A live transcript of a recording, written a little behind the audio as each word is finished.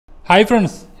Hi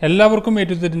friends, എല്ലാവർക്കും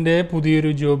A2Z ന്റെ പുതിയൊരു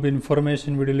ജോബ്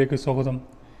ഇൻഫർമേഷൻ വീഡിയോയിലേക്ക് സ്വാഗതം.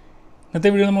 ഇന്നത്തെ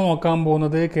വീഡിയോ നമ്മൾ നോക്കാൻ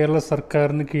പോകുന്നത് കേരള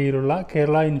സർക്കാരിന് കീഴിലുള്ള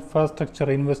Kerala infrastructure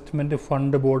investment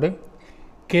fund board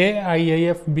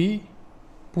KIIFB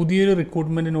പുതിയൊരു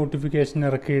റിക്രൂട്ട്മെന്റ് നോട്ടിഫിക്കേഷൻ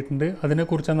ഇറക്കിയിട്ടുണ്ട്.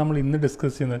 അതിനെക്കുറിച്ചാണ് നമ്മൾ ഇന്ന്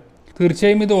ഡിസ്കസ് ചെയ്യുന്നത്.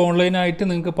 തീർച്ചയായും ഇത് ഓൺലൈനായിട്ട്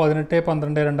നിങ്ങൾക്ക്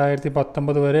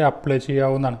 18/12/2019 വരെ അപ്ലൈ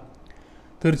ചെയ്യാവുന്നതാണ്.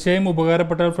 തീർച്ചയായും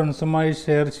ഉപകാരപ്പെട്ടാൽ ഫ്രണ്ട്സുമായി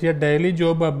ഷെയർ ചെയ്യുക. ഡെയിലി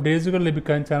ജോബ് അപ്ഡേറ്റ്സുകൾ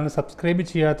ലഭിക്കാൻ ചാനൽ സബ്സ്ക്രൈബ്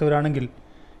ചെയ്യാത്തവരാണെങ്കിൽ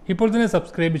ഇപ്പോൾ തന്നെ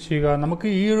സബ്സ്ക്രൈബ് ചെയ്യുക. നമുക്ക്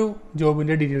ഈ ഒരു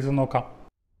ജോബിൻ്റെ ഡീറ്റെയിൽസ് നോക്കാം.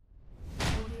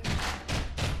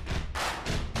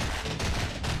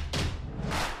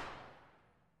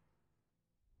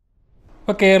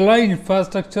 അപ്പോൾ കേരള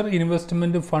ഇൻഫ്രാസ്ട്രക്ചർ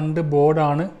ഇൻവെസ്റ്റ്മെൻറ്റ് ഫണ്ട്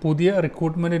ബോർഡാണ് പുതിയ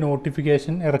റിക്രൂട്ട്മെൻറ്റ്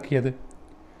നോട്ടിഫിക്കേഷൻ ഇറക്കിയത്.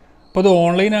 അപ്പോൾ അത്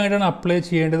ഓൺലൈനായിട്ടാണ് അപ്ലൈ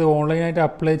ചെയ്യേണ്ടത്. ഓൺലൈനായിട്ട്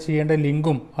അപ്ലൈ ചെയ്യേണ്ട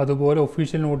ലിങ്കും അതുപോലെ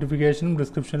ഒഫീഷ്യൽ നോട്ടിഫിക്കേഷനും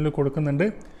ഡിസ്ക്രിപ്ഷനിൽ കൊടുക്കുന്നുണ്ട്.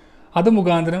 അത്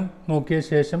മുഖാന്തരം നോക്കിയ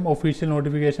ശേഷം ഒഫീഷ്യൽ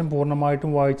നോട്ടിഫിക്കേഷൻ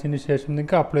പൂർണ്ണമായിട്ടും വായിച്ചതിന് ശേഷം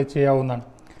നിങ്ങൾക്ക് അപ്ലൈ ചെയ്യാവുന്നതാണ്.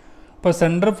 അപ്പോൾ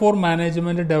centre for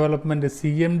management development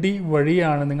CMD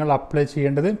വഴിയാണ് നിങ്ങൾ അപ്ലൈ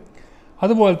ചെയ്യേണ്ടത്.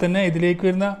 അതുപോലെ തന്നെ ഇതിലേക്ക്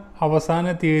വരുന്ന അവസാന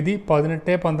തീയതി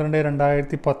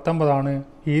 18/12/2019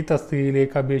 ഈ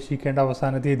തസ്തികയിലേക്ക് അപേക്ഷിക്കേണ്ട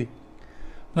അവസാന തീയതി.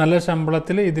 നല്ല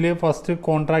ശമ്പളത്തിൽ ഇതിൽ ഫസ്റ്റ്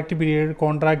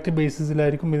കോൺട്രാക്റ്റ്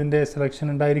ബേസിസിലായിരിക്കും ഇതിൻ്റെ സെലക്ഷൻ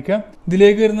ഉണ്ടായിരിക്കുക.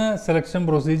 ഇതിലേക്ക് വരുന്ന സെലക്ഷൻ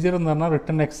പ്രൊസീജിയർ എന്ന് പറഞ്ഞാൽ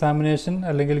റിട്ടൺ എക്സാമിനേഷൻ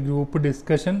അല്ലെങ്കിൽ ഗ്രൂപ്പ്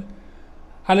ഡിസ്കഷൻ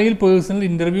അല്ലെങ്കിൽ പേഴ്സണൽ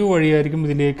ഇൻ്റർവ്യൂ വഴിയായിരിക്കും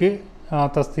ഇതിലേക്ക്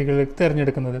തസ്തികയിലേക്ക്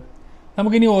തിരഞ്ഞെടുക്കുന്നത്.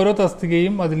 നമുക്കിനി ഓരോ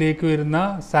തസ്തികയും അതിലേക്ക് വരുന്ന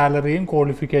സാലറിയും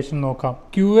ക്വാളിഫിക്കേഷൻ നോക്കാം.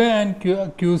 QA ആൻഡ്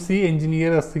QC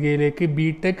എഞ്ചിനീയർ തസ്തികയിലേക്ക്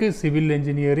Btech സിവിൽ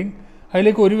എഞ്ചിനീയറിംഗ്,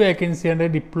 അതിലേക്ക് ഒരു വേക്കൻസിയാണ്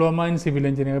diploma in civil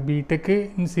engineering. Btech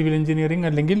in civil engineering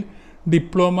അല്ലെങ്കിൽ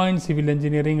ഡിപ്ലോമ ഇൻ സിവിൽ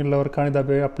എഞ്ചിനീയറിംഗ് ഉള്ളവർക്കാണ് ഇത്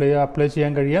അപ്ലൈ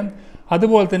ചെയ്യാൻ കഴിയാം.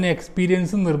 അതുപോലെ തന്നെ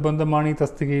എക്സ്പീരിയൻസും നിർബന്ധമാണ് ഈ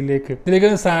തസ്തികയിലേക്ക്. ഇതിലേക്ക്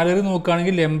സാലറി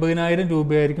നോക്കുകയാണെങ്കിൽ 80,000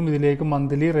 രൂപയായിരിക്കും ഇതിലേക്ക്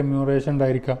മന്ത്ലി റെമ്യൂണറേഷൻ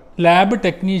ഉണ്ടായിരിക്കുക. ലാബ്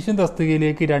ടെക്നീഷ്യൻ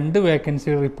തസ്തികയിലേക്ക് 2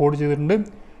 വേക്കൻസികൾ റിപ്പോർട്ട് ചെയ്തിട്ടുണ്ട്.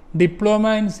 ഡിപ്ലോമ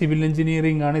ഇൻ സിവിൽ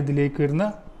എഞ്ചിനീയറിംഗ് ആണ് ഇതിലേക്ക് വരുന്ന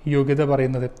യോഗ്യത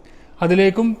പറയുന്നത്.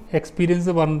 അതിലേക്കും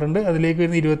എക്സ്പീരിയൻസ് പറഞ്ഞിട്ടുണ്ട്. അതിലേക്ക്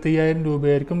വരുന്ന 25,000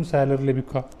 രൂപയായിരിക്കും സാലറി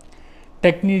ലഭിക്കുക.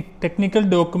 ടെക്നിക്കൽ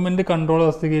ഡോക്യുമെൻ്റ് കൺട്രോൾ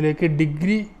തസ്തികയിലേക്ക്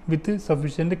degree with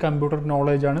sufficient computer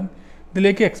knowledge ആണ്.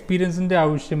 ഇതിലേക്ക് എക്സ്പീരിയൻസിൻ്റെ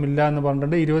ആവശ്യമില്ല എന്ന്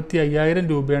പറഞ്ഞിട്ടുണ്ട്. 25,000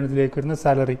 രൂപയാണ് ഇതിലേക്ക് വരുന്ന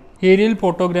സാലറി. ഏരിയൽ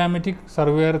ഫോട്ടോഗ്രാമെറ്റിക്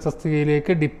സർവേയർ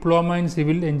തസ്തികയിലേക്ക് ഡിപ്ലോമ ഇൻ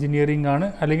സിവിൽ എഞ്ചിനീയറിംഗ് ആണ്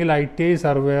അല്ലെങ്കിൽ ITI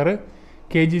സർവേയർ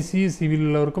KGC സിവിൽ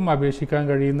ഉള്ളവർക്കും അപേക്ഷിക്കാൻ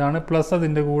കഴിയുന്നതാണ്. പ്ലസ്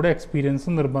അതിൻ്റെ കൂടെ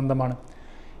എക്സ്പീരിയൻസും നിർബന്ധമാണ്.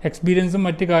 എക്സ്പീരിയൻസും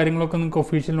മറ്റ് കാര്യങ്ങളൊക്കെ നിങ്ങൾക്ക്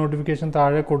ഒഫീഷ്യൽ നോട്ടിഫിക്കേഷൻ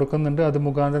താഴെ കൊടുക്കുന്നുണ്ട്. അത്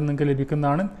മുഖാന്തരം നിങ്ങൾക്ക്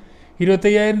ലഭിക്കുന്നതാണ്.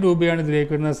 25,000 രൂപയാണ്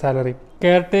ഇതിലേക്ക് വരുന്ന സാലറി.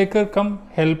 കെയർടേക്കർ കം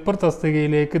ഹെൽപ്പർ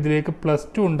തസ്തികയിലേക്ക് ഇതിലേക്ക്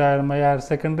 +2 ഉണ്ടായാൽ മതി, ഹയർ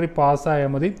സെക്കൻഡറി പാസ്സായാൽ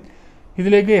മതി.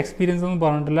 ഇതിലേക്ക് എക്സ്പീരിയൻസ് ഒന്നും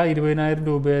പറഞ്ഞിട്ടില്ല. 20,000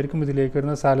 രൂപയായിരിക്കും ഇതിലേക്ക്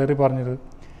വരുന്ന സാലറി പറഞ്ഞത്.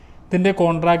 ഇതിൻ്റെ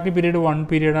കോൺട്രാക്റ്റ് പീരീഡ്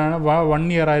 1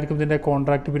 ഇയർ ആയിരിക്കും ഇതിൻ്റെ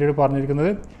കോൺട്രാക്റ്റ് പീരീഡ്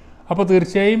പറഞ്ഞിരിക്കുന്നത്. അപ്പോൾ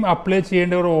തീർച്ചയായും അപ്ലൈ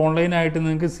ചെയ്യേണ്ടവർ ഓൺലൈനായിട്ട്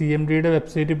നിങ്ങൾക്ക് CMDയുടെ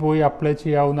വെബ്സൈറ്റിൽ പോയി അപ്ലൈ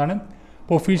ചെയ്യാവുന്നതാണ്.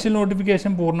 അപ്പോൾ ഒഫീഷ്യൽ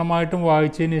നോട്ടിഫിക്കേഷൻ പൂർണ്ണമായിട്ടും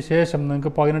വായിച്ചതിന് ശേഷം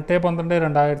നിങ്ങൾക്ക്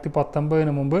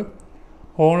 18/12/2019 മുമ്പ്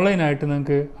ഓൺലൈനായിട്ട്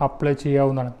നിങ്ങൾക്ക് അപ്ലൈ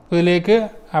ചെയ്യാവുന്നതാണ്. ഇതിലേക്ക്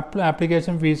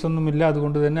ആപ്ലിക്കേഷൻ ഫീസൊന്നുമില്ല.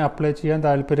 അതുകൊണ്ട് തന്നെ അപ്ലൈ ചെയ്യാൻ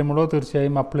താല്പര്യമുള്ളോ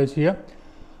തീർച്ചയായും അപ്ലൈ ചെയ്യുക.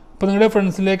 അപ്പോൾ നിങ്ങളുടെ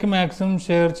ഫ്രണ്ട്സിലേക്ക് മാക്സിമം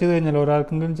ഷെയർ ചെയ്ത് കഴിഞ്ഞാൽ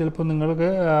ഒരാൾക്കെങ്കിലും ചിലപ്പോൾ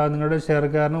നിങ്ങളുടെ ഷെയർ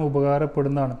കാരണം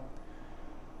ഉപകാരപ്പെടുന്നതാണ്.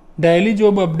 ഡെയിലി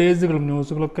ജോബ് അപ്ഡേറ്റ്സുകളും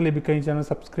ന്യൂസുകളൊക്കെ ലഭിക്കാൻ ഈ ചാനൽ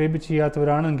സബ്സ്ക്രൈബ്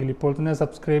ചെയ്യാത്തവരാണെങ്കിൽ ഇപ്പോൾ തന്നെ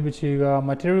സബ്സ്ക്രൈബ് ചെയ്യുക.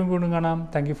 മറ്റൊരു വീണ്ടും കാണാം.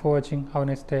 Thank you for watching. Have A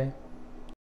nice day.